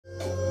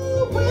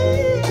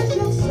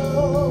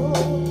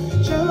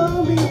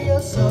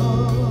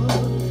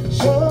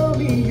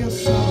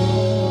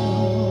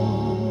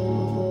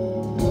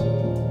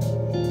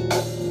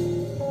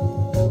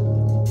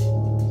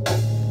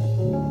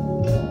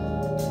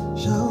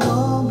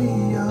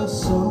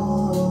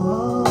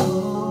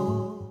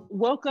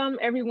welcome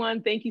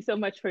everyone. Thank you so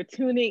much for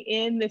tuning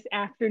in this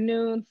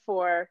afternoon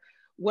for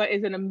what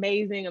is an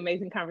amazing,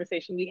 amazing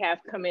conversation we have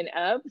coming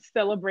up,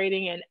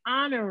 celebrating and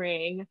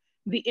honoring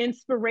the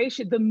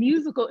inspiration, the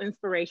musical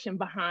inspiration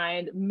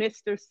behind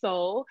Mr.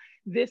 Soul.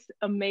 This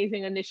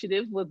amazing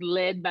initiative was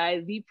led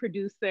by the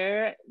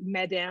producer,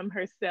 Madame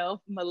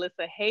herself,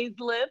 Melissa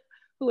Haizlip,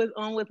 who is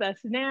on with us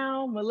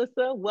now.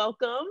 Melissa,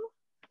 welcome.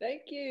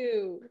 Thank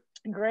you.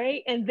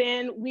 Great. And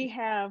then we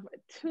have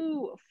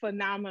two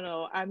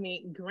phenomenal,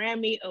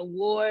 Grammy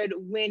Award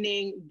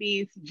winning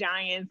Beast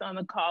Giants on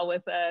the call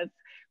with us.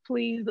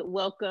 Please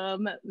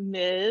welcome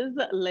Ms.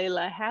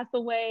 Lalah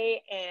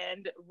Hathaway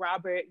and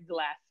Robert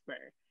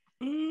Glasper.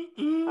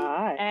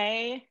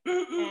 Hi.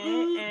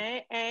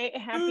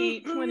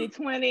 Happy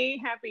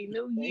 2020, happy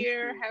new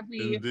year,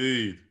 happy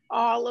Indeed.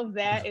 all of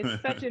that.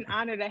 It's such an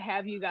honor to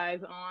have you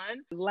guys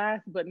on.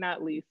 Last but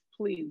not least,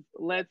 please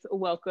let's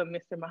welcome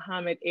Mr.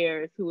 Muhammad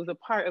Ayers, who was a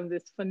part of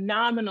this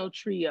phenomenal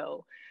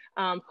trio,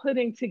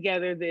 putting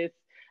together this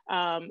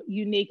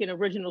unique and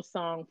original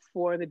song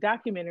for the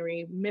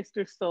documentary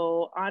Mr.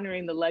 Soul,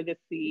 honoring the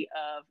legacy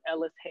of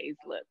Ellis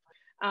Haizlip.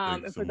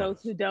 And for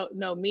those who don't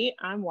know me,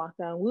 I'm Nwaka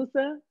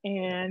Onwusa,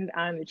 and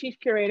I'm the Chief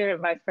Curator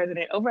and Vice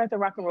President over at the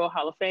Rock and Roll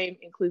Hall of Fame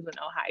in Cleveland,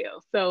 Ohio.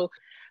 So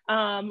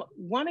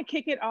want to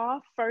kick it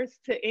off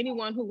first to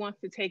anyone who wants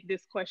to take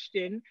this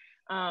question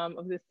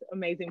of this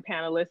amazing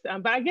panelist.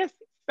 But I guess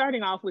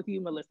starting off with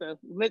you, Melissa,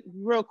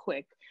 real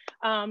quick,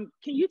 can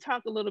you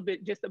talk a little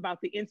bit just about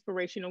the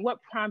inspiration and what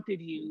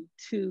prompted you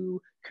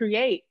to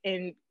create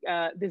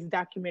this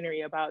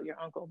documentary about your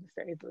uncle,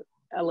 Mr.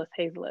 Ellis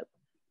Haizlip?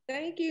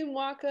 Thank you,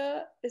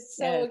 Nwaka. It's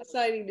so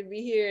exciting to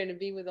be here and to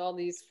be with all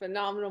these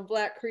phenomenal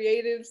Black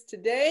creatives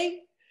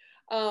today.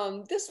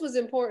 This was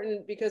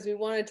important because we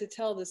wanted to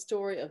tell the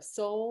story of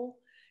soul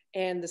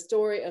and the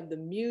story of the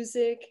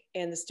music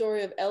and the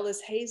story of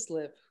Ellis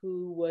Haizlip,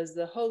 who was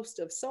the host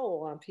of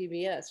Soul on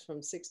PBS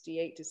from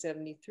 68 to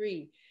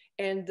 73.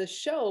 And the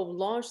show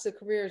launched the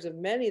careers of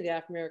many of the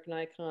African-American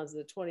icons of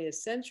the 20th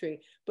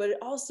century, but it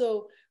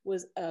also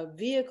was a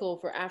vehicle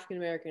for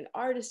African-American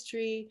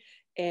artistry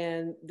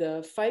and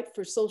the fight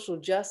for social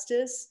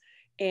justice.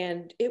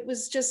 And it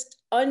was just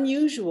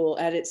unusual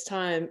at its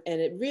time. And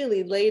it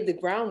really laid the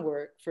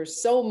groundwork for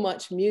so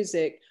much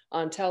music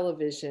on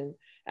television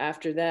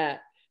after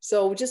that.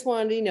 So we just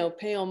wanted to,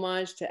 pay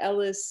homage to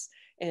Ellis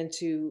and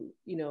to,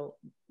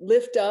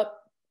 lift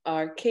up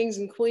our kings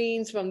and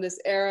queens from this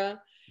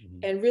era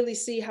and really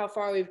see how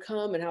far we've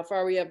come and how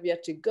far we have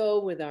yet to go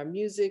with our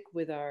music,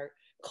 with our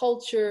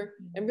culture,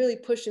 and really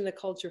pushing the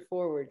culture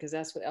forward, because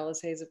that's what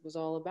Ellis Haizlip was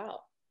all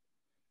about.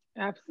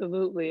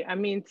 Absolutely.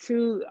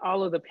 To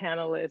all of the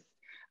panelists,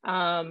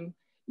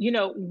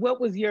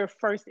 what was your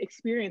first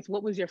experience?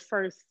 What was your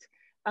first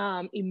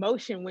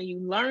emotion when you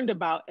learned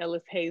about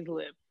Ellis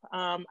Haizlip?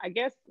 I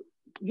guess,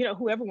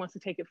 whoever wants to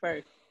take it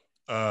first.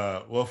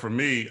 Well, for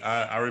me,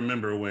 I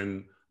remember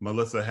when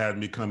Melissa had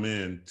me come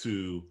in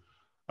to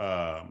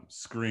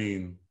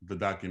screen the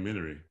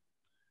documentary,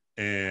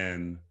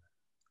 and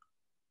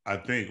I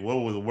think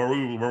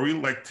were we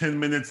like 10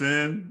 minutes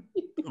in,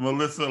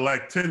 Melissa?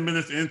 Like 10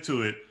 minutes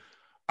into it,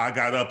 I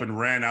got up and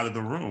ran out of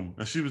the room,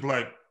 and she was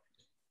like,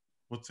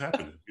 "What's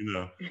happening?"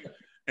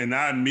 And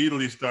I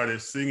immediately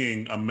started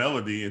singing a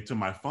melody into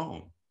my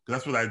phone.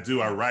 That's what I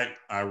do. I write,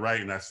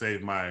 and I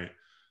save my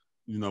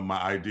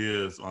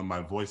ideas on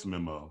my voice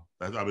memo.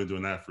 I've been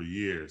doing that for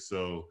years.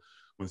 So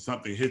when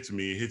something hits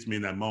me, it hits me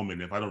in that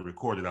moment. If I don't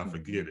record it, I'll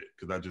forget it,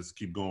 because I just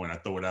keep going. I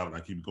throw it out and I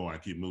keep going. I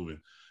keep moving.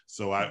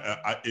 So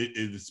it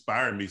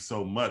inspired me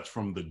so much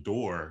from the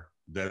door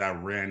that I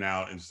ran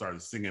out and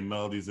started singing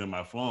melodies in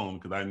my phone,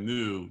 because I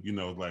knew,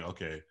 like,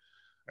 okay,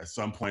 at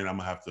some point I'm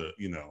gonna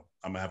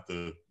have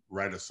to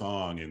write a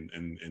song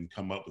and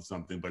come up with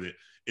something. But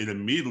it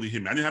immediately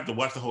hit me. I didn't have to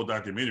watch the whole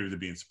documentary to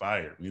be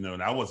inspired,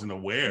 and I wasn't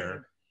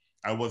aware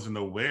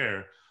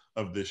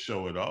of this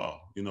show at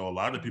all. A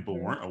lot of people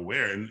weren't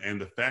aware.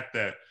 And the fact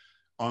that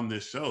on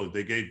this show,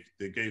 they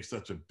gave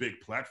such a big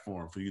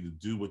platform for you to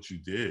do what you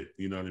did,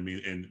 you know what I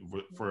mean? And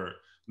for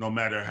no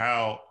matter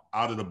how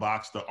out of the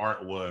box the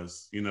art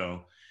was,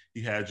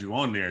 he had you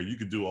on there. You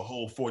could do a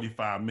whole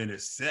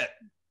 45-minute set.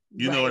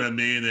 You know what I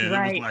mean? And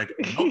it was like,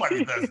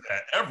 nobody does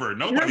that ever.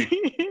 Nobody,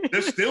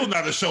 there's still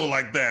not a show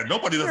like that.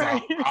 Nobody does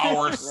an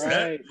hour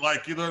set.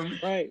 Like, you know what I mean?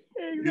 Right.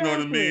 Exactly. You know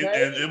what I mean?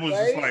 And it was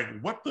just like,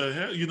 what the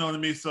hell? You know what I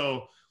mean?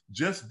 So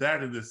just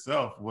that in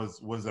itself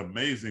was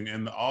amazing.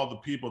 And all the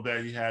people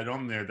that he had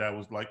on there, that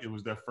was like, it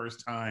was their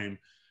first time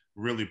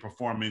really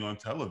performing on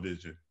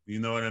television. You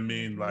know what I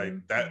mean? Like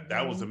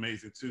that was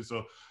amazing too.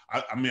 So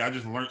I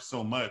just learned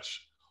so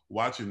much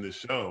watching this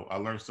show. I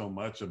learned so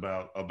much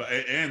about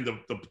and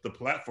the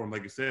platform,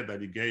 like you said, that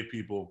he gave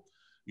people,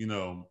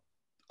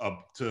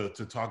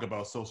 to talk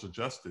about social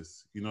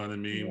justice. You know what I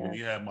mean? When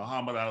you had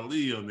Muhammad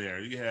Ali on there,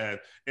 you had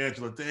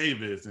Angela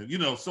Davis, and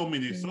so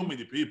many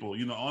people,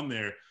 on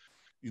there,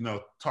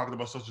 talking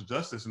about social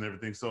justice and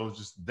everything. So it's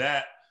just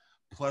that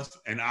plus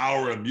an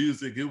hour of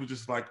music. It was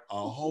just like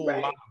a whole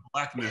lot of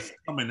Blackness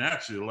coming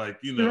at you, like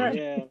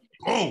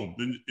boom.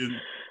 And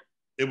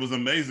it was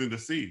amazing to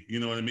see. You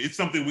know what I mean? It's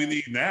something we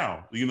need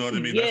now. You know what I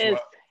mean? Yes.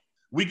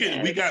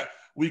 That's why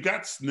we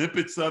got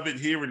snippets of it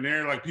here and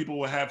there. Like people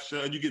will have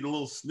show, you get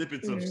little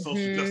snippets of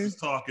social justice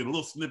talk and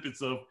little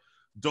snippets of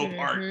dope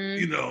art,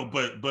 you know,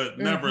 but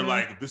never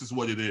like this is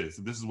what it is.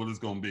 This is what it's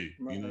gonna be.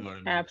 You know what I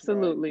mean?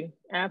 Absolutely.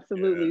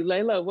 Absolutely. Yeah.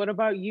 Layla, what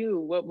about you?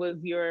 What was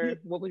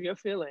your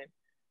feeling?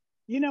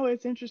 You know,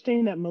 it's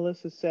interesting that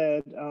Melissa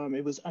said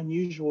it was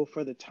unusual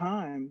for the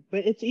time,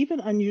 but it's even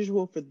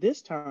unusual for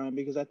this time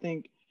because I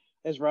think,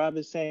 as Rob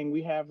is saying,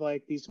 we have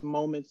like these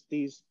moments,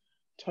 these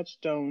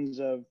touchstones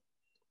of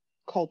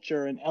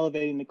culture and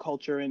elevating the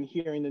culture and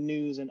hearing the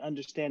news and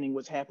understanding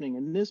what's happening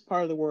in this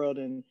part of the world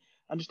and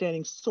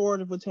understanding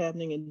sort of what's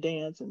happening in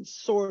dance and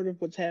sort of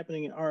what's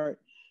happening in art.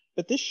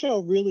 But this show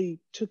really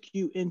took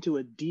you into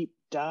a deep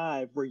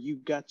dive where you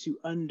got to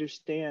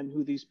understand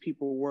who these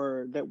people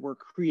were that were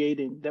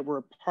creating, that were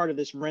a part of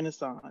this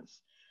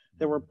renaissance,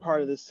 that were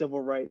part of the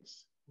civil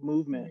rights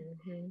movement.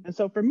 And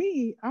so for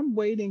me, I'm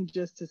waiting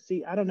just to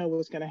see, I don't know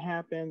what's going to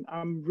happen.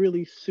 I'm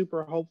really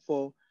super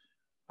hopeful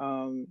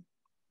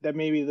that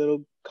maybe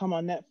it'll come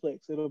on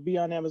Netflix, it'll be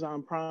on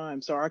Amazon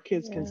Prime, so our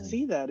kids can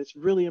see that. It's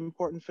really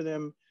important for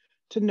them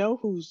to know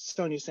who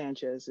Sonia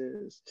Sanchez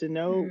is, to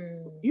know,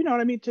 you know what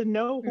I mean, to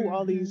know who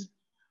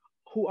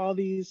all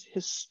these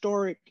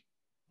historic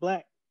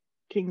Black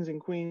kings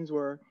and queens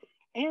were,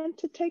 and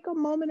to take a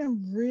moment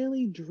and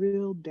really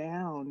drill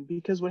down,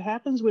 because what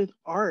happens with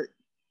art,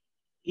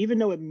 even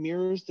though it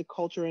mirrors the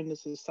culture and the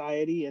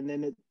society, and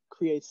then it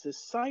creates this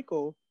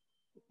cycle,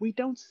 we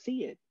don't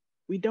see it.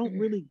 We don't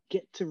really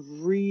get to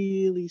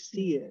really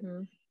see it.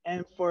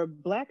 And for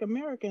Black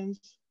Americans,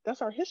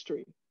 that's our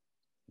history.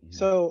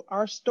 So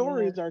our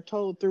stories are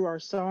told through our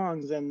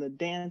songs and the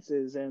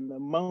dances and the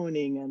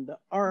moaning and the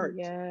art.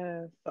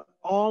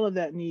 All of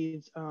that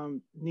needs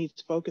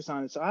focus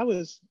on it. So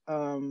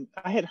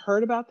I had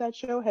heard about that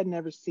show, had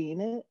never seen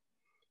it.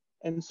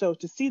 And so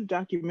to see the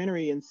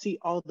documentary and see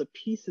all the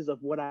pieces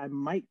of what I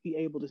might be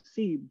able to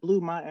see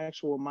blew my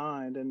actual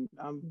mind. And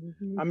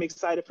I'm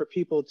excited for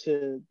people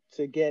to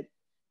get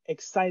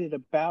excited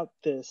about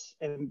this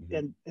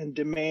and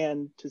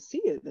demand to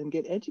see it and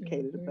get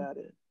educated about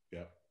it.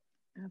 Yeah.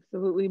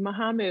 Absolutely.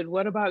 Muhammad,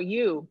 what about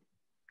you?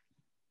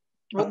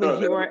 What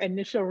was your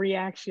initial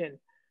reaction?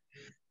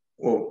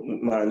 Well,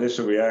 my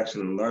initial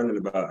reaction learning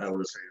about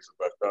Ellis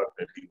Haizlip, I thought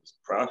that he was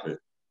a prophet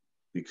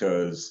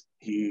because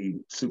he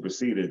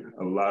superseded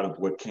a lot of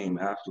what came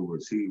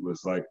afterwards. He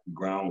was like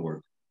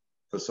groundwork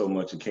for so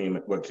much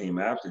what came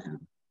after him.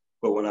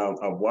 But when I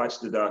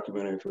watched the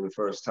documentary for the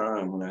first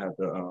time, when I had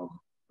the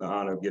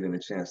honor of getting a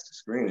chance to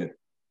screen it,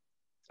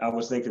 I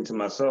was thinking to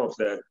myself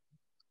that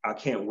I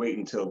can't wait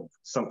until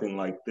something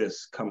like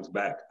this comes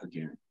back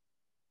again.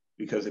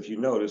 Because if you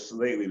notice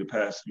lately, the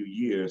past few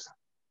years,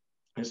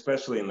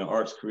 especially in the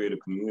arts creative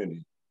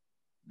community,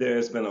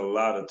 there's been a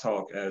lot of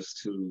talk as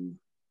to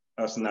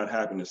us not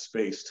having a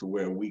space to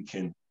where we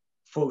can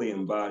fully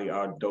embody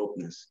our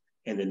dopeness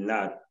and then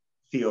not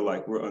feel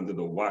like we're under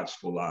the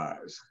watchful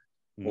eyes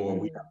or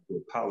we have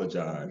to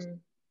apologize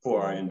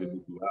for our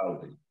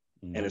individuality.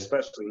 And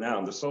especially now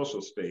in the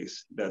social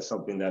space, that's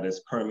something that has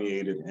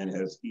permeated and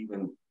has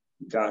even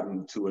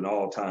gotten to an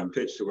all-time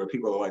pitch to where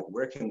people are like,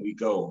 where can we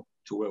go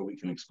to where we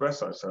can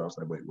express ourselves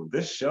that way? Well,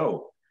 this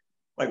show,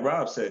 like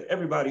Rob said,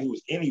 everybody who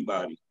was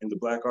anybody in the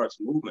Black arts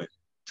movement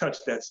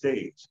touched that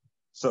stage.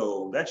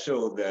 So that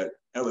showed that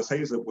Ellis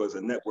Haizlip was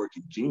a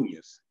networking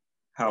genius.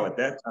 How at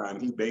that time,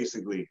 he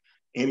basically,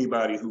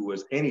 anybody who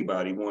was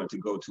anybody wanted to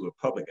go to a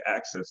public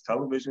access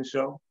television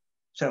show,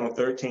 Channel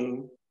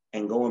 13,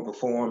 and go and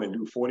perform and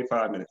do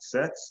 45-minute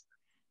sets.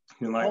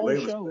 And like whole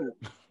show.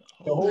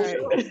 The whole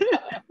show. You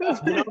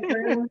know what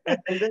I'm saying?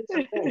 And that's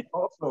the thing.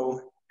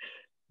 Also,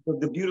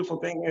 the beautiful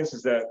thing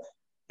is that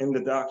in the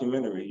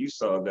documentary, you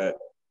saw that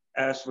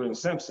Ashford and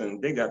Simpson,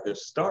 they got their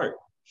start.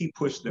 He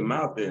pushed them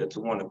out there to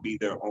want to be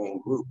their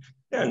own group.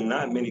 There are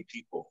not many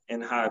people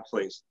in high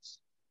places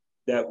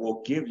that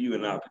will give you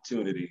an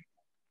opportunity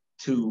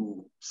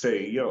to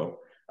say, yo,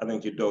 I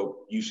think you're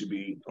dope, you should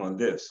be on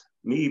this.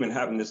 Me even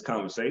having this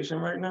conversation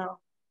right now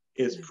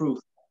is proof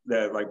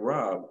that, like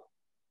Rob,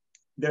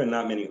 there are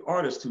not many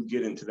artists who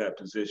get into that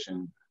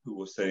position who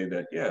will say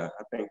that, yeah,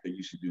 I think that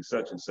you should do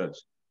such and such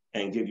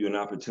and give you an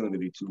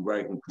opportunity to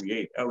write and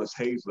create. Ellis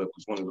Haizlip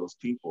was one of those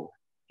people.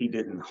 He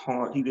didn't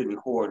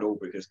hoard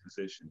over his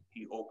position.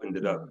 He opened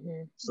it up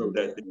so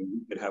that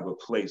we could have a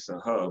place, a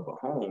hub, a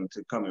home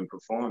to come and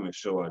perform and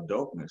show our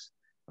dopeness.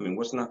 I mean,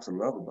 what's not to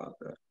love about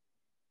that?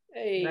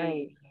 Hey.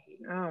 Right.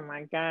 Oh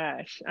my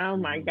gosh. Oh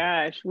my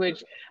gosh.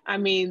 Which, I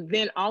mean,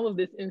 then all of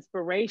this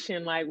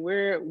inspiration, like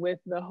we're with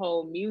the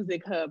whole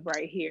music hub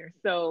right here.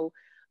 So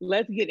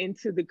let's get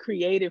into the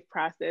creative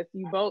process.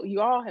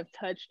 You all have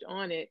touched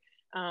on it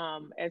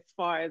as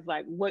far as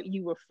like what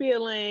you were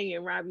feeling.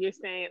 And Rob, you're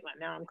saying, like,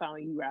 now I'm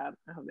calling you Rob.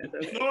 I hope that's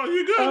okay. Oh,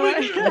 you good.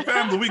 We good.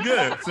 Family, we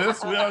good.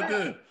 Sis, we all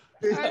good.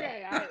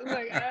 Okay,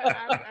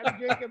 I'm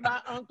drinking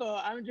my uncle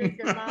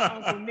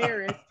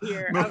nearest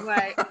here. I'm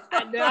like, I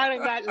done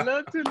got a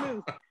little too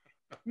loose.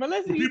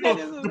 Melissa,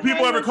 do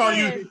people ever call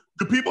you?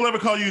 Do people ever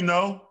call you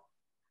No?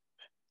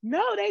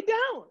 No, they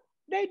don't.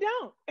 They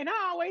don't. And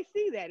I always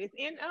see that. It's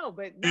N-O,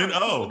 but no, N-O.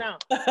 people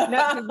don't.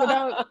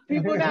 No,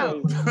 people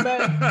don't.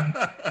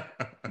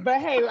 But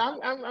hey,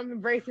 I'm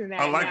embracing that.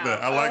 I like now.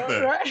 that. I like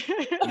that.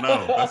 Right?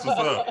 No, that's what's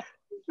up.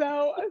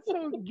 So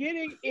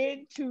getting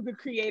into the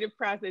creative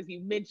process,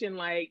 you mentioned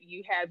like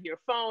you have your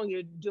phone,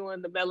 you're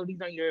doing the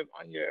melodies on your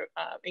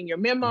in your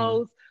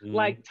memos. Mm-hmm.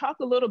 Like, talk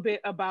a little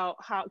bit about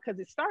how, because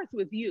it starts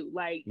with you.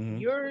 Like, mm-hmm.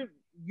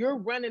 you're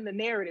running the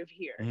narrative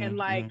here, mm-hmm. and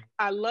like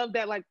I love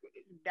that. Like,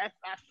 that's,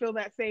 I feel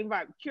that same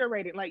vibe.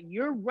 Curated, like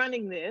you're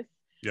running this.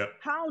 Yep.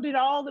 How did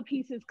all the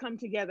pieces come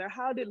together?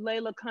 How did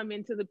Lalah come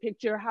into the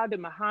picture? How did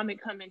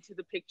Muhammad come into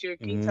the picture?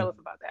 Can you tell us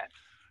about that?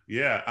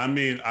 Yeah, I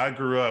mean, I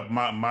grew up,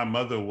 my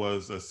mother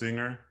was a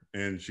singer,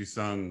 and she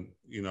sung,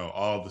 you know,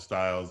 all the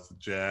styles: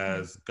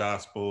 jazz,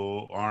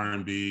 gospel,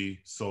 R&B,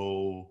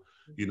 soul,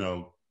 you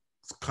know,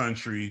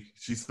 country.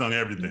 She sung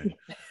everything.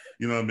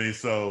 You know what I mean?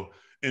 So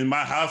in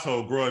my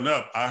household growing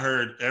up, I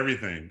heard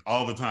everything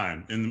all the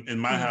time. In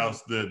my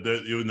house,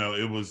 you know,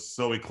 it was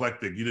so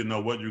eclectic. You didn't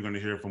know what you were going to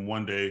hear from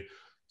one day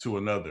to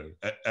another,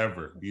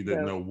 ever. You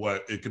didn't know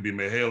what. It could be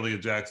Mahalia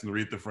Jackson,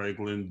 Aretha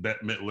Franklin,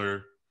 Bette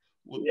Midler.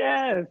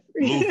 Yes.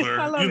 Luther.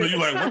 You know, you're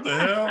like, what the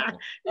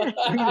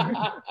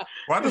hell?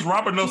 Why does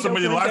Robert know so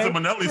many Liza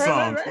Minnelli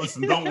songs?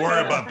 Listen, don't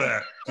worry about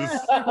that.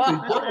 Just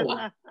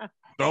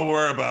don't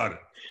worry about it.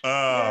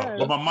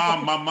 But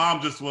my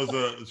mom just was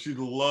she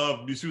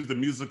was the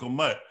musical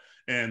mutt,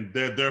 and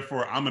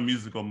therefore I'm a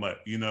musical mutt,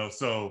 you know.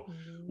 So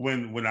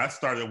when I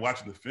started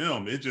watching the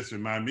film, it just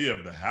reminded me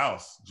of the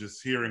house,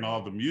 just hearing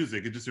all the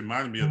music. It just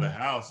reminded me of the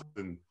house,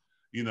 and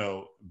you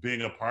know,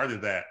 being a part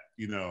of that,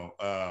 you know.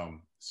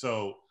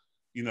 So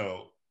you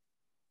know,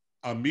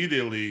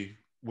 immediately,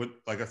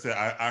 like I said,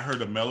 I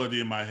heard a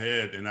melody in my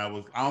head, and I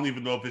don't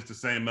even know if it's the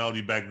same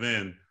melody back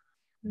then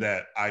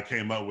that I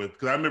came up with.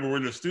 Because I remember we're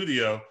in the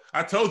studio.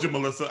 I told you,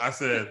 Melissa, I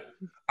said,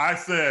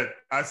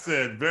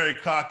 very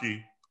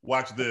cocky,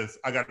 watch this.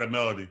 I got that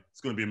melody. It's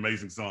going to be an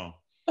amazing song.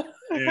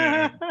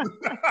 And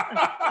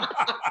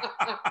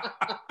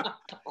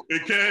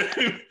it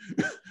came,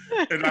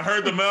 and I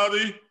heard the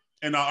melody,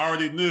 and I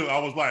already knew. I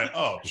was like,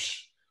 oh,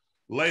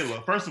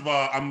 Lalah. First of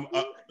all,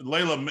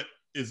 Lalah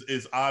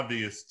is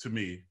obvious to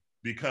me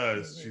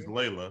because she's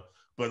Lalah,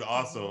 but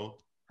also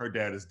her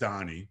dad is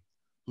Donnie,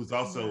 who's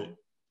also,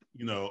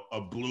 you know,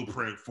 a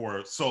blueprint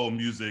for soul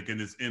music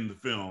and is in the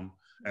film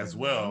as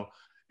well.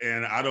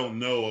 And I don't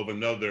know of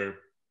another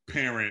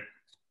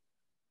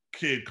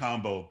parent-kid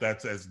combo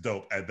that's as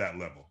dope at that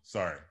level.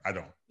 Sorry, I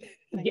don't.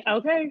 Yeah,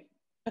 okay.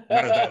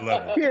 Not at that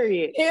level.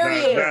 Period.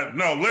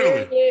 No,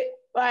 literally. Period.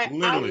 Like,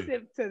 literally. I'll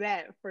sip to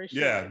that for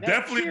sure. Yeah,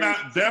 definitely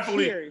not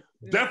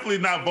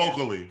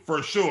vocally,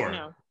 for sure.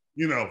 No.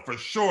 You know, for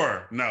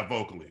sure, not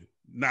vocally.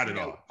 Not at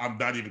all. I'm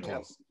not even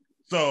close.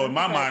 So in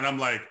my mind, I'm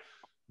like,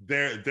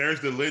 there's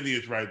the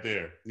lineage right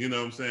there. You know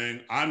what I'm saying?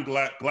 I'm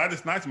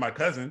Gladys Knight's my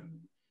cousin.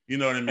 You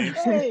know what I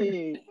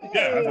mean?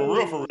 Yeah,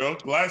 for real.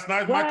 Gladys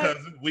Knight's my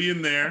cousin. We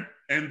in there.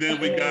 And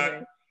then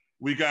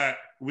we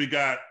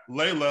got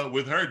Lalah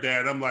with her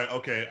dad. I'm like,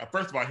 okay,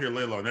 first of all, I hear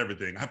Lalah on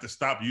everything. I have to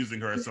stop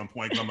using her at some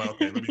point. I'm like,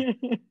 okay, let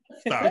me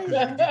stop.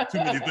 Too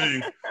many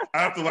things. I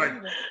have to, like,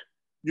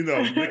 you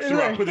know, make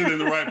sure I put it in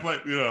the right place.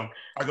 You know,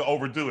 I could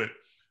overdo it.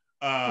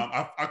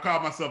 I call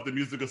myself the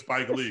music of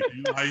Spike Lee.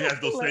 You know how he has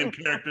those same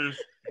characters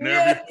in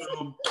every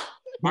film?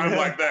 I'm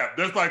like that.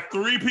 There's like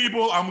 3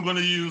 people I'm going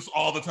to use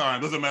all the time.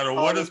 Doesn't matter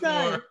what it's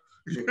for.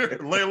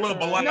 Lalah,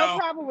 Bilal. No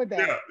problem with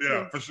that.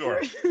 Yeah, for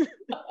sure.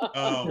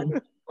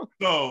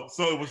 So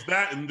it was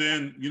that, and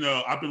then, you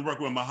know, I've been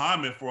working with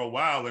Muhammad for a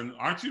while, and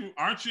aren't you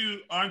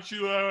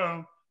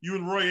you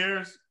and Roy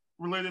Ayers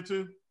related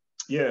to?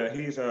 Yeah,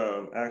 he's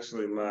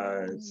actually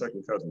my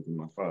second cousin from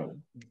my father.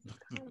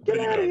 Get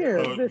out of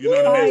here. So, you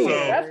know what I mean? So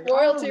that's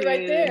royalty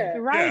right there.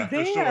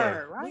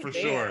 For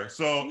sure.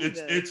 So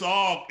it's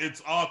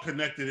all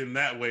connected in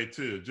that way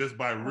too, just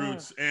by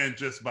roots and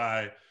just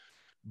by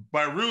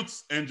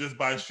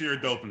sheer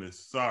dopeness.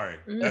 Sorry,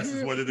 that's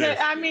just what it is.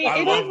 I mean,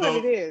 it is what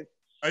it is.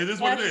 It is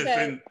what it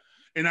is,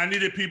 and I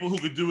needed people who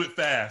could do it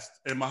fast.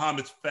 And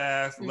Muhammad's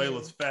fast,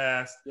 Layla's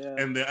fast,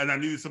 and I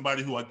needed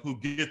somebody who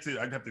gets it.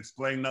 I didn't have to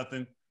explain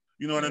nothing.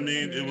 You know what I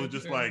mean? It was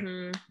just like,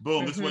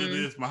 boom, this is what it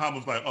is.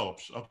 Muhammad was like, oh,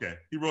 okay.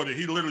 He wrote it.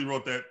 He literally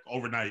wrote that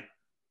overnight.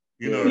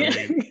 You know what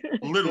I mean?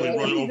 Literally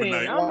wrote it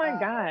overnight. Oh my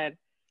God.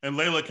 And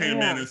Lalah came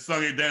in and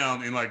sung it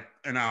down in like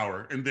an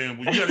hour. And then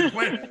you had a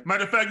plane.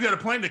 Matter of fact, you had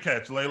a plane to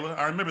catch, Lalah.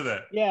 I remember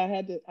that. Yeah,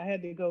 I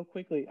had to go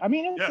quickly. I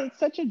mean, it's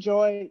such a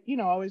joy, you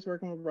know, always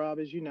working with Rob,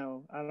 as you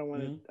know. I don't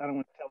want to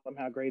tell him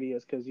how great he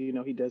is, because, you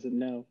know, he doesn't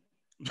know.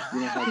 You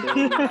know how great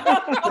he is.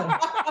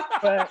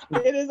 But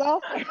it is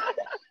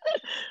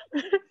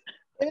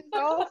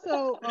also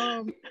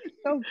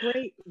so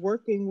great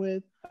working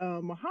with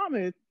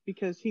Muhammad,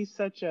 because he's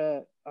such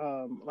a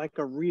like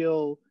a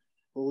real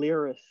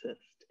lyricist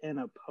and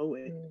a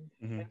poet.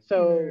 And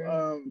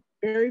so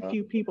very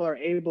few people are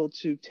able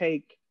to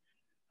take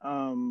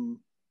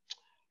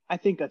I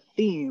think a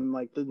theme,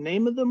 like the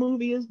name of the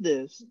movie is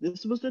this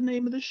was the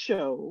name of the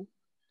show,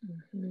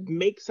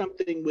 make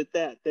something with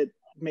that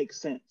make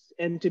sense.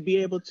 And to be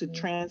able to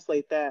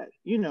translate that,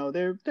 you know,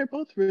 they're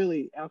both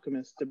really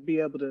alchemists, to be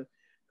able to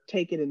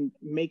take it and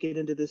make it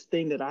into this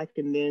thing that I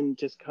can then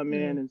just come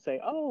in and say,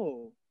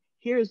 oh,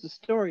 here's the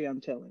story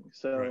I'm telling.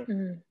 So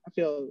I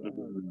feel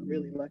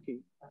really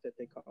lucky that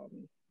they called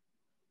me.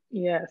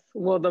 Yes.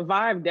 Well, the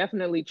vibe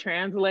definitely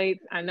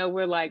translates. I know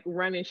we're like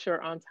running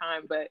short on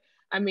time, but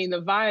I mean,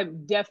 the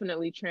vibe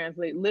definitely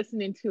translates.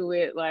 Listening to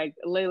it, like,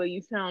 Lalah,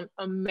 you sound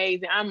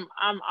amazing. I'm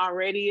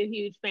already a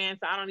huge fan,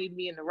 so I don't need to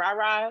be in the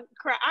rah-rah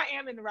crowd. I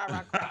am in the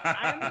rah-rah crowd.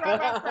 I am the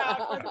rah-rah crowd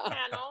for the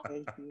panel.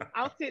 Thank you.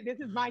 I'll sit. This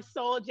is my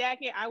soul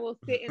jacket. I will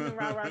sit in the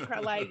rah-rah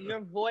crowd. Like,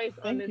 your voice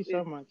on Thank this you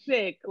so is much.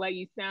 sick. Like,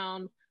 you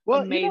sound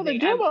well, amazing.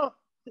 You know,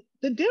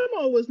 the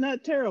demo was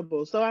not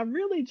terrible. So I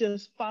really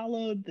just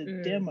followed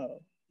the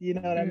demo. You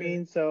know what I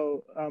mean?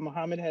 So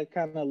Muhammad had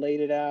kind of laid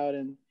it out,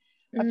 and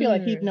I feel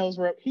like he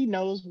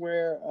knows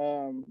where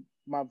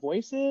my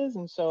voice is,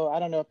 and so I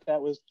don't know if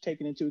that was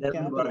taken into account.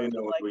 Everybody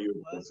knows where your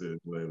voice is,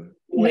 Lalah.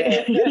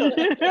 Yeah, you know,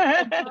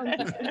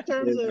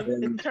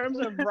 in terms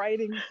of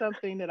writing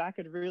something that I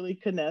could really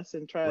finesse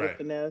and try to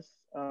finesse.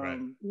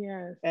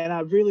 Yes. And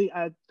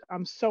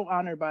I'm so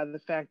honored by the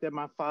fact that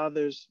my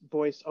father's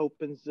voice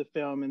opens the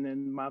film, and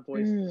then my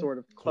voice sort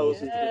of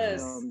closes the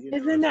film. You know?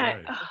 Isn't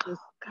that? Oh,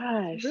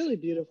 gosh, really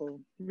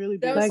beautiful. Really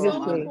beautiful. That was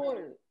so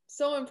important.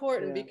 So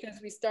important because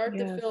we start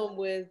the film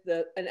with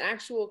an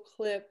actual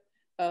clip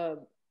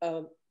of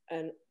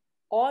an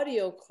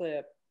audio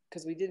clip,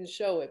 because we didn't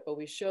show it, but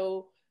we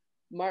show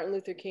Martin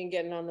Luther King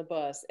getting on the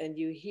bus, and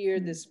you hear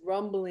this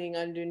rumbling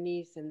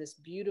underneath and this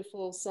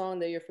beautiful song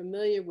that you're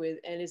familiar with,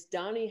 and it's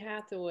Donny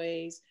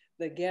Hathaway's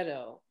The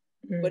Ghetto.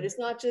 But it's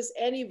not just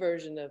any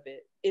version of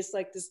it. It's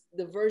like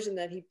the version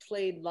that he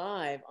played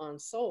live on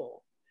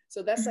Soul.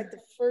 So that's like the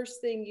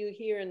first thing you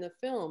hear in the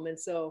film. And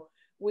so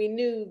we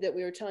knew that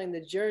we were telling the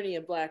journey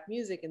of Black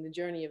music and the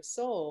journey of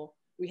soul.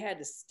 We had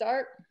to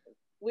start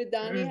with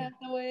Donny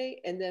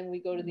Hathaway, and then we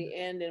go to the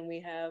end and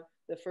we have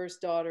the first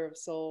daughter of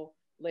soul,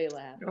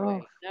 Lalah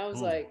Hathaway. And I was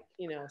like,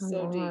 you know,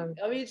 so deep.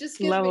 I mean, it just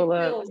gives level me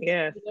up. feels,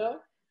 Yes. You know?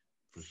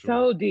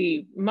 So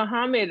deep.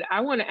 Muhammad,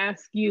 I want to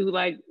ask you,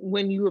 like,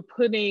 when you were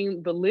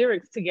putting the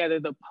lyrics together,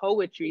 the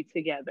poetry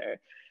together,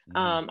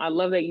 I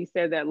love that you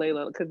said that,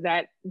 Lalah, because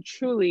that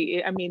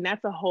truly, I mean,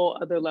 that's a whole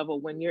other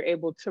level when you're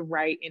able to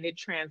write and it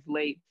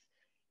translates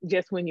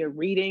just when you're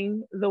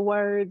reading the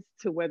words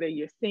to whether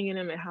you're singing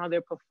them and how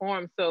they're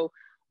performed. So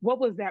what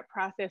was that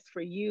process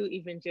for you?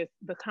 Even just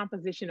the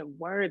composition of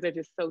words are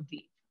just so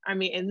deep. I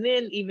mean, and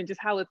then even just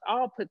how it's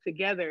all put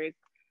together, it's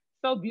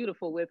so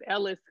beautiful with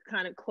Ellis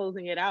kind of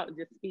closing it out and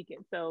just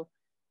speaking. So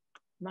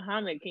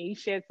Muhammad, can you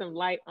shed some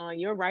light on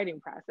your writing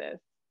process?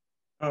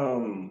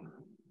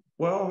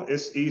 Well,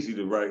 it's easy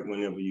to write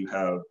whenever you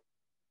have,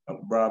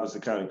 Rob is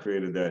the kind of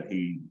creator that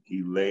he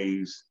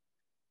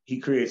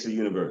creates a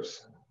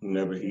universe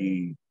whenever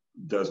he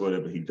does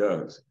whatever he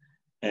does.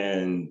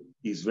 And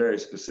he's very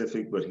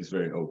specific, but he's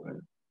very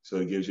open. So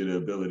it gives you the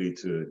ability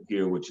to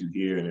hear what you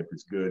hear. And if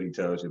it's good, he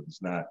tells you. If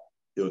it's not,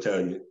 he'll tell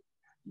you.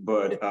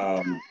 But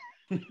and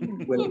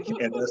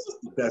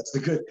that's the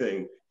good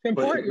thing. It's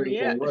important,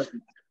 yeah. When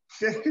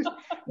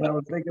I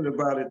was thinking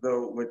about it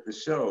though with the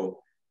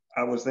show,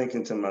 I was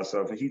thinking to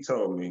myself, and he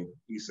told me,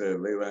 he said,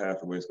 Lalah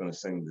Hathaway is going to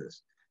sing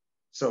this.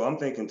 So I'm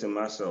thinking to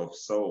myself,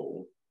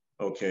 soul,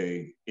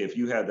 okay, if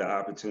you had the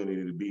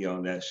opportunity to be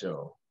on that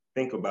show,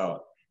 think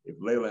about if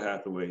Lalah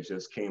Hathaway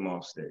just came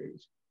off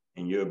stage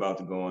and you're about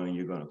to go on and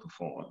you're going to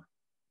perform.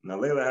 Now,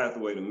 Lalah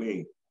Hathaway, to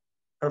me,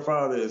 her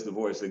father is the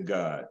voice of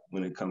God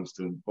when it comes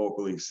to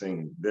vocally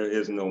singing. There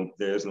is no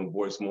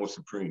voice more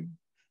supreme.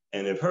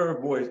 And if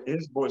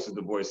his voice is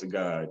the voice of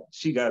God,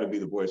 she got to be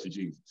the voice of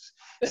Jesus.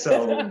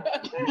 So,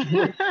 if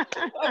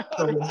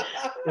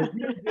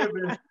you're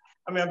given,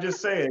 I mean, I'm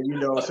just saying, you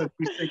know, since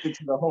we stick it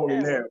to the holy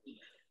narrative,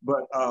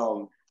 but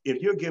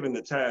if you're given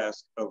the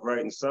task of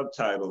writing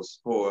subtitles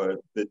for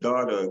the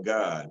daughter of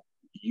God,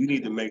 you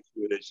need to make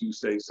sure that you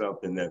say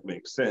something that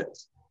makes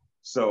sense.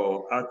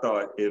 So I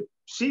thought, if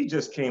she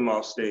just came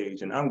off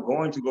stage and I'm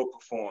going to go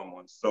perform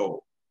on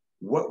Soul,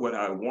 what would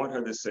I want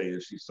her to say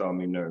if she saw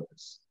me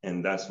nervous?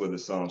 And that's where the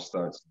song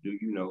starts. Do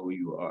you know who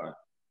you are?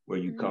 Where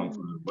you come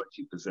from, what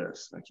you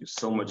possess? Like, you're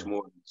so much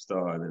more than a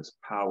star. There's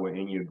power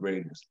in your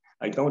greatness.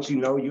 Like, don't you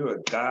know you're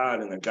a God,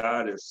 and a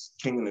God is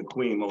King and the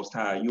Queen Most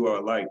High. You are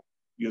a light.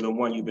 You're the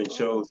one, you've been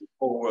chosen. The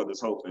whole world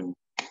is hoping.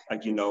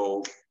 Like, you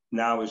know,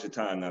 now is your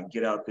time. Now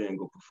get out there and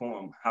go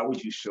perform. How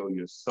would you show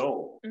your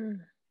soul?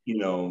 You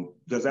know,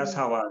 because that's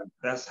how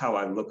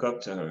I look up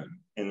to her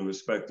in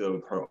respect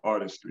of her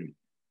artistry.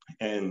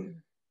 And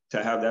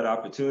to have that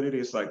opportunity,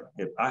 it's like,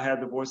 if I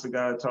had the voice of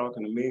God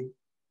talking to me,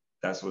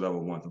 that's what I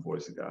would want the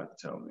voice of God to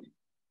tell me.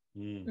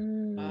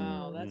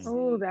 Wow, that's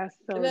that's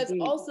so and that's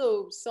deep.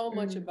 Also so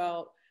much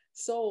about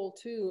soul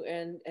too,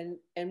 and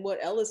what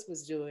Ellis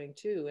was doing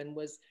too, and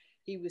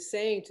he was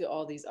saying to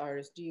all these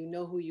artists, do you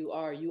know who you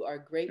are? You are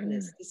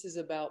greatness. This is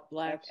about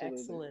Black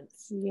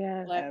excellence,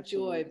 Black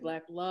joy,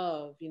 Black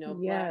love, you know,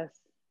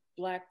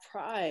 Black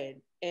pride.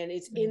 and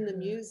it's in the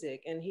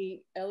music. And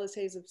Ellis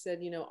Haizlip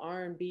said, you know,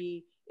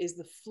 R&B is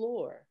the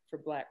floor for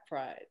Black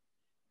pride.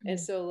 And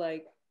so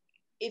like,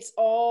 it's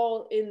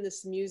all in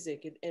this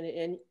music.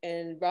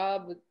 And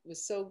Rob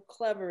was so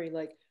clever. He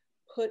like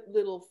put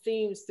little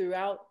themes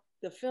throughout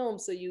the film,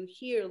 so you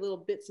hear little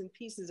bits and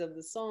pieces of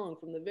the song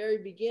from the very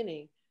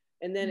beginning,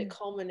 and then it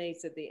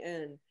culminates at the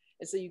end.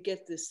 And so you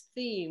get this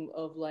theme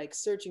of like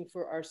searching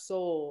for our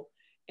soul,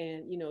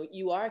 and you know,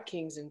 you are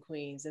kings and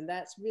queens, and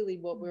that's really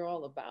what we're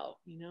all about,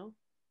 you know.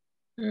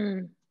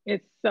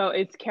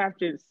 It's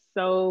captured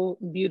so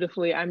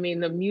beautifully. I mean,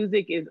 the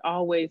music is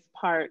always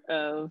part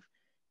of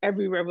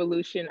every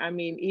revolution. I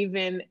mean,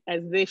 even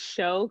as this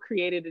show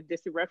created a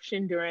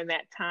disruption during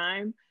that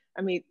time,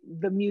 I mean,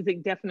 the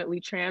music definitely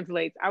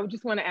translates. I would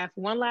just want to ask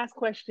one last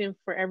question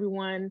for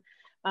everyone.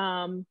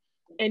 And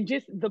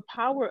just the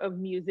power of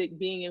music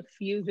being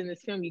infused in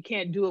this film. You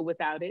can't do it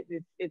without it.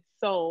 It's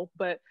soul.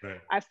 But right.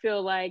 I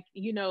feel like,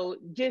 you know,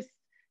 just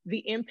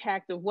the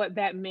impact of what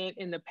that meant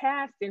in the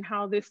past and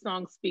how this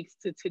song speaks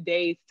to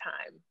today's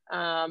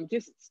time.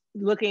 Just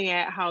looking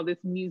at how this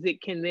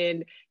music can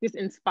then just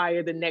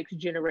inspire the next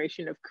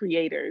generation of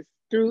creators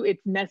through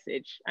its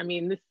message. I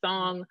mean, this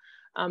song,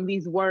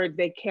 these words,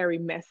 they carry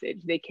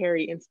message, they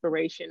carry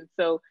inspiration.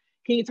 So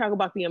can you talk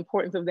about the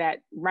importance of that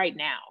right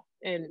now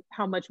and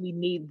how much we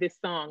need this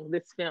song,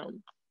 this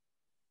film?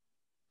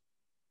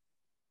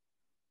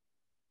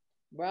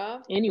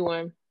 Rob?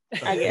 Anyone,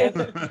 I guess.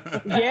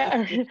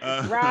 Yeah,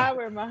 Rob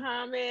or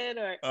Muhammad,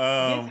 or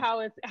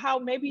just how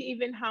maybe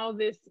even how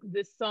this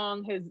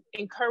song has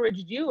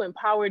encouraged you,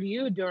 empowered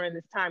you during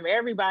this time.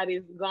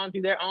 Everybody's gone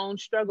through their own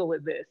struggle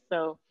with this.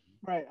 So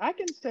right, I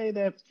can say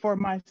that for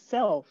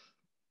myself,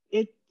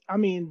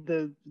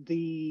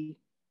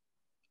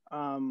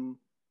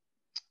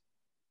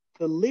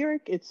 the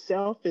lyric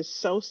itself is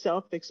so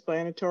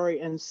self-explanatory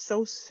and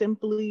so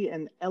simply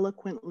and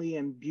eloquently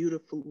and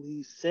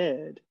beautifully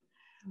said.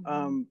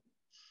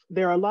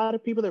 There are a lot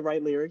of people that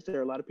write lyrics. There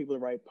are a lot of people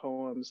that write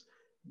poems.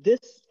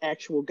 This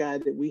actual guy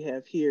that we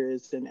have here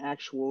is an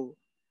actual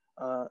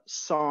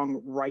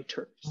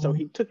songwriter. So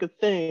he took a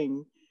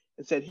thing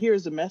and said,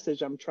 here's a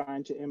message I'm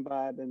trying to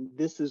imbibe, and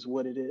this is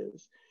what it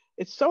is.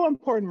 It's so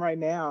important right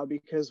now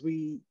because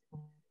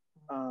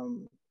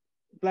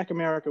Black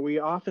America, we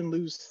often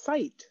lose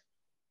sight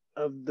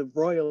of the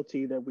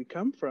royalty that we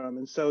come from.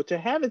 And so to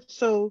have it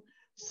so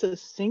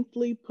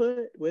succinctly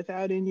put,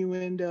 without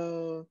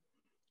innuendo,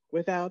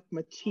 without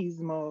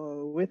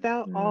machismo,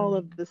 without all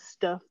of the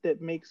stuff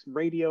that makes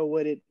radio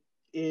what it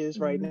is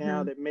right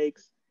now, that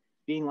makes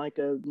being like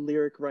a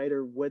lyric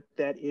writer what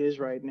that is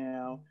right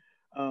now.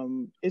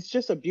 It's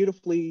just a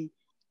beautifully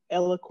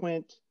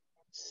eloquent,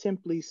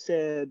 simply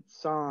said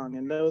song.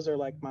 And those are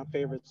like my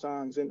favorite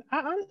songs. And I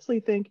honestly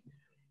think,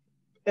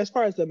 as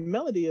far as the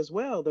melody as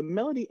well, the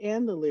melody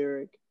and the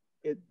lyric,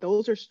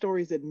 those are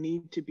stories that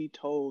need to be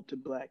told to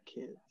Black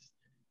kids,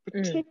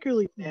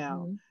 particularly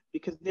now,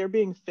 because they're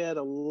being fed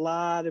a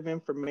lot of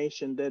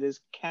information that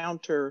is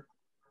counter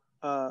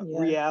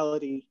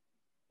reality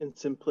and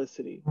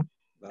simplicity.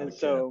 And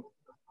so,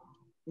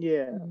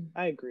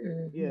 I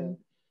agree. Yeah.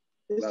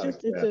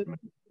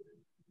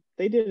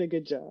 They did a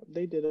good job.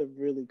 They did a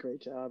really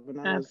great job.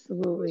 And I was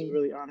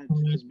really honored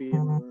to just be in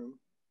the room.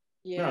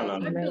 Yeah, I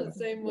feel the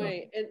same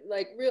way. And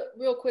like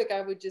real quick,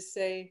 I would just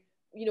say,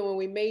 you know, when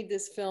we made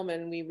this film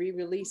and we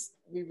released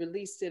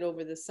it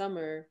over the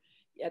summer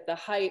at the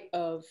height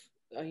of,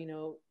 you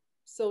know,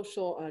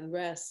 social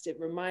unrest, it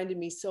reminded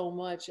me so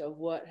much of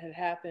what had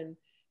happened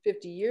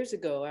 50 years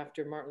ago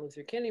after Martin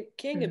Luther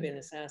King had been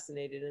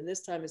assassinated. And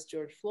this time it's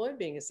George Floyd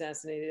being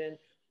assassinated. And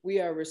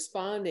we are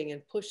responding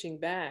and pushing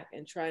back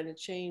and trying to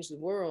change the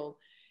world.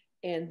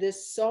 And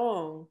this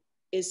song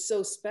is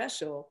so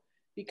special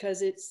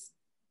because it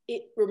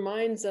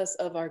reminds us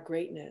of our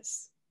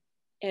greatness.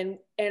 And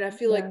I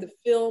feel like the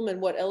film and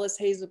what Ellis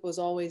Haizlip was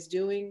always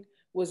doing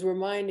was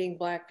reminding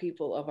Black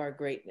people of our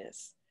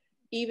greatness.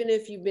 Even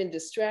if you've been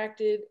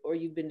distracted or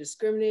you've been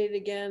discriminated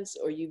against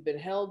or you've been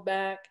held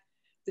back,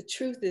 the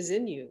truth is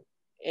in you.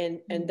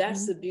 And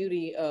that's the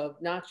beauty of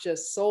not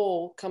just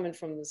soul coming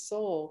from the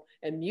soul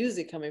and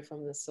music coming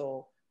from the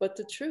soul, but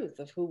the truth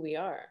of who we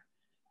are.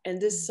 And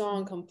this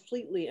song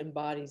completely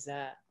embodies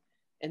that.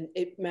 And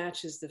it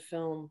matches the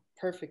film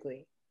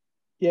perfectly.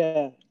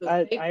 Yeah, so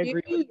I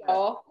agree with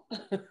y'all.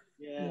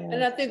 Yeah.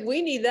 And I think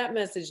we need that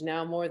message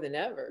now more than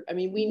ever. I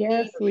mean, we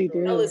need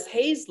Ellis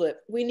Haizlip.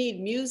 We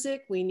need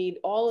music. We need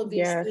all of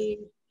these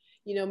things.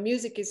 You know,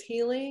 music is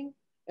healing,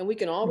 and we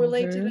can all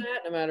relate to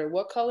that, no matter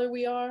what color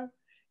we are.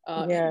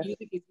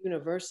 Music is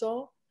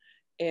universal,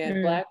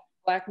 and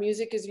Black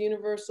music is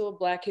universal.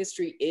 Black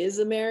history is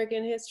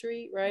American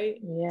history,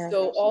 right? Yeah.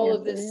 So all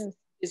of this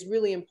is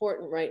really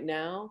important right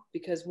now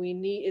because we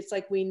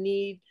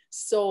need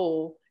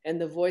soul and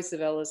the voice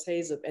of Ellis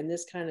Haizlip and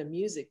this kind of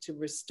music to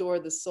restore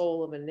the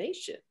soul of a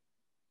nation.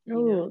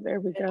 Oh, there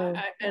we go.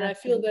 And I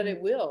feel that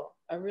it will.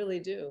 I really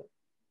do.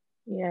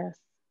 Yes,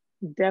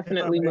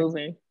 definitely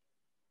moving.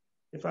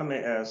 If I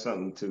may add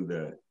something to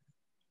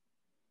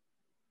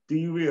do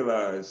you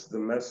realize the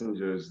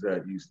messengers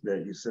that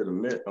you sit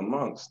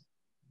amongst?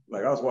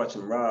 Like I was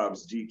watching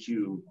Rob's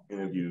GQ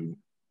interview,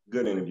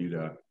 good interview,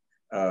 Doc.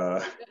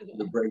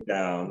 The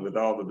breakdown with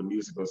all of the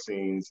musical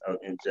scenes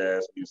in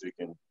jazz music,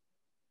 and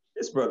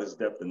this brother's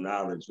depth of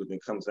knowledge when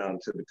it comes down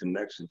to the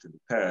connection to the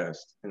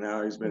past and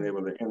how he's been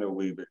able to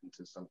interweave it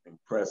into something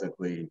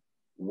presently.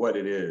 What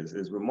it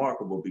is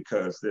remarkable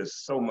because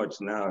there's so much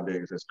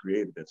nowadays that's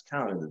created that's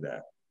counter to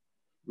that.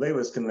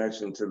 Layla's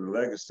connection to the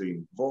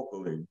legacy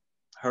vocally,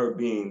 her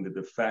being the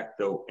de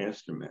facto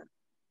instrument,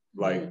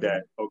 like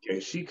that, okay,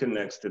 she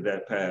connects to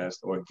that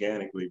past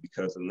organically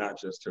because of not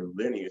just her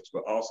lineage,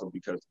 but also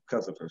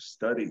because of her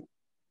study.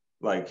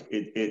 Like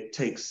it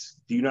takes,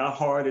 do you know how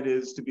hard it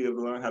is to be able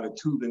to learn how to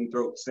tooth and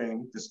throat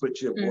sing, to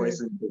switch your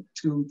voice into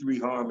 2-3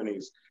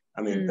 harmonies?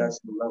 I mean, that's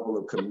the level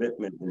of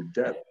commitment and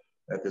depth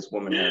that this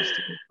woman has to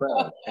the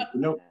craft.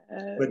 You know,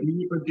 but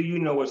do you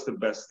know what's the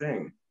best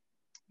thing?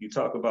 You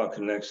talk about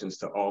connections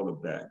to all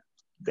of that.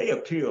 They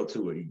appeal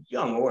to a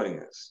young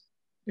audience.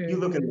 You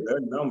look at their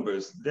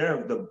numbers,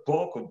 the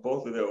bulk of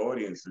both of their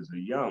audiences are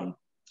young.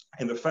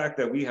 And the fact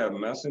that we have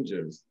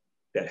messengers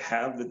that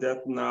have the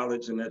depth of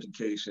knowledge and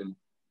education,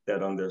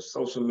 that on their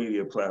social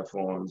media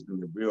platforms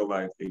in the real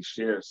life, they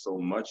share so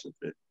much of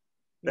it.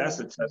 That's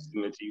a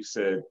testament to, you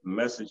said,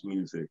 message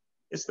music.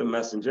 It's the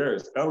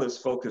messengers. Ellis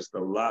focused a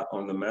lot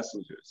on the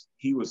messengers.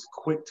 He was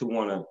quick to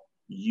want to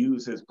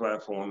use his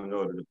platform in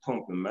order to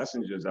pump the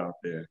messengers out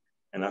there.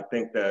 And I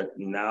think that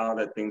now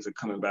that things are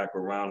coming back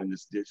around in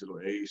this digital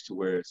age to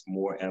where it's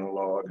more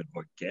analog and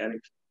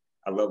organic,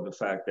 I love the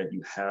fact that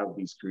you have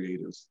these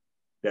creatives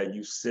that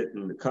you sit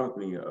in the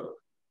company of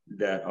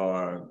that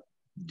are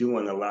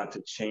doing a lot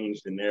to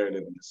change the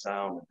narrative and the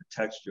sound and the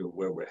texture of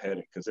where we're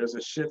headed. Because there's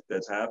a shift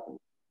that's happened.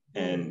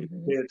 And if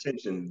you pay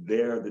attention,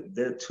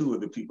 they're two of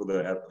the people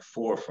that are at the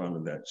forefront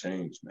of that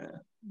change, man.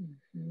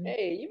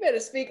 Hey, you better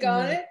speak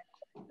on it.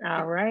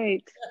 All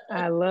right.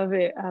 I love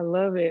it. I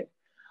love it.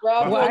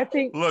 Rob, well, I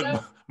think, look,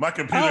 my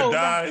computer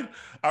died.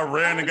 I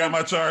ran and got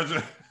my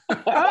charger.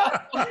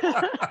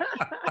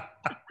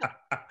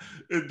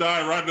 It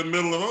died right in the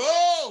middle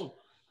of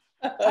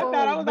I thought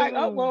I was like,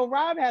 oh, well,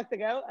 Rob has to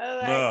go.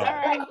 Like,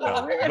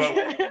 all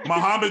right. But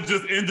Muhammad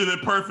just ended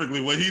it perfectly.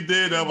 What he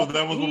did, that was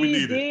what we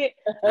needed. Did.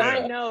 Yeah,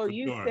 I know,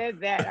 you said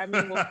that. I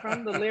mean, well,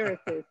 from the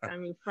lyricist, I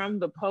mean, from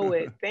the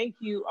poet, thank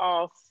you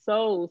all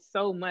so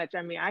much.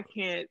 I mean, I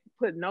can't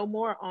put no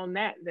more on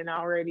that than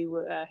already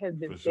has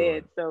been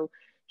said. So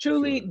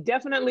truly,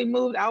 definitely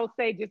moved. I would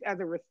say just as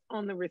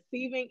on the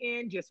receiving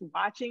end, just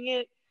watching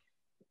it,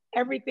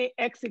 everything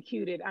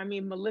executed. I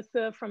mean,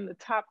 Melissa, from the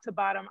top to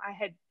bottom, I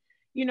had,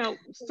 you know,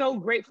 so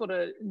grateful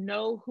to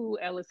know who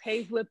Ellis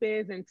Haizlip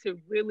is and to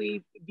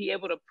really be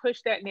able to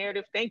push that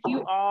narrative. Thank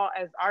you all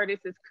as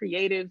artists, as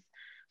creatives,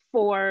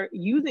 for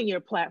using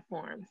your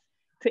platforms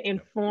to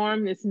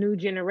inform this new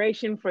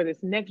generation, for this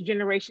next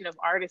generation of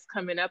artists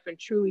coming up, and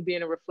truly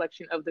being a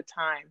reflection of the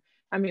time.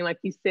 I mean, like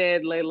you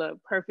said, Layla,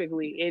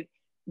 perfectly,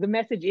 the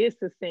message is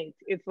succinct.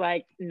 It's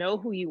like, know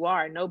who you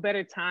are. No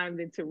better time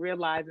than to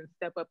realize and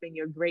step up in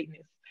your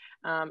greatness.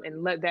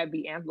 And let that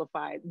be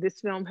amplified.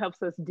 This film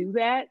helps us do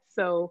that.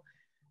 So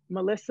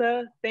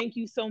Melissa, thank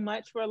you so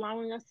much for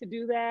allowing us to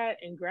do that.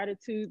 And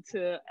gratitude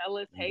to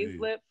Ellis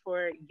Haizlip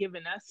for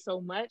giving us so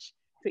much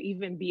to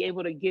even be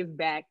able to give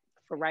back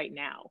for right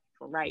now,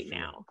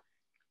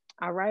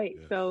 All right,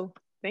 so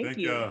thank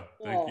you.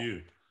 Thank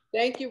you.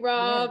 Thank you,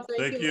 Rob. Yes.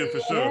 Thank you for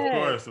sure.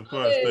 Yes. Of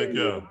course. Thank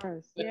you.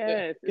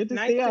 Yes. It's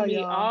nice to meet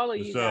all of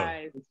you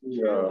guys.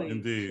 Truly,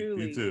 indeed.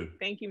 Truly. You too.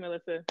 Thank you,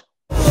 Melissa.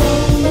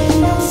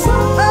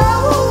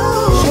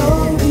 Oh,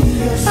 show me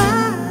your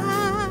sign.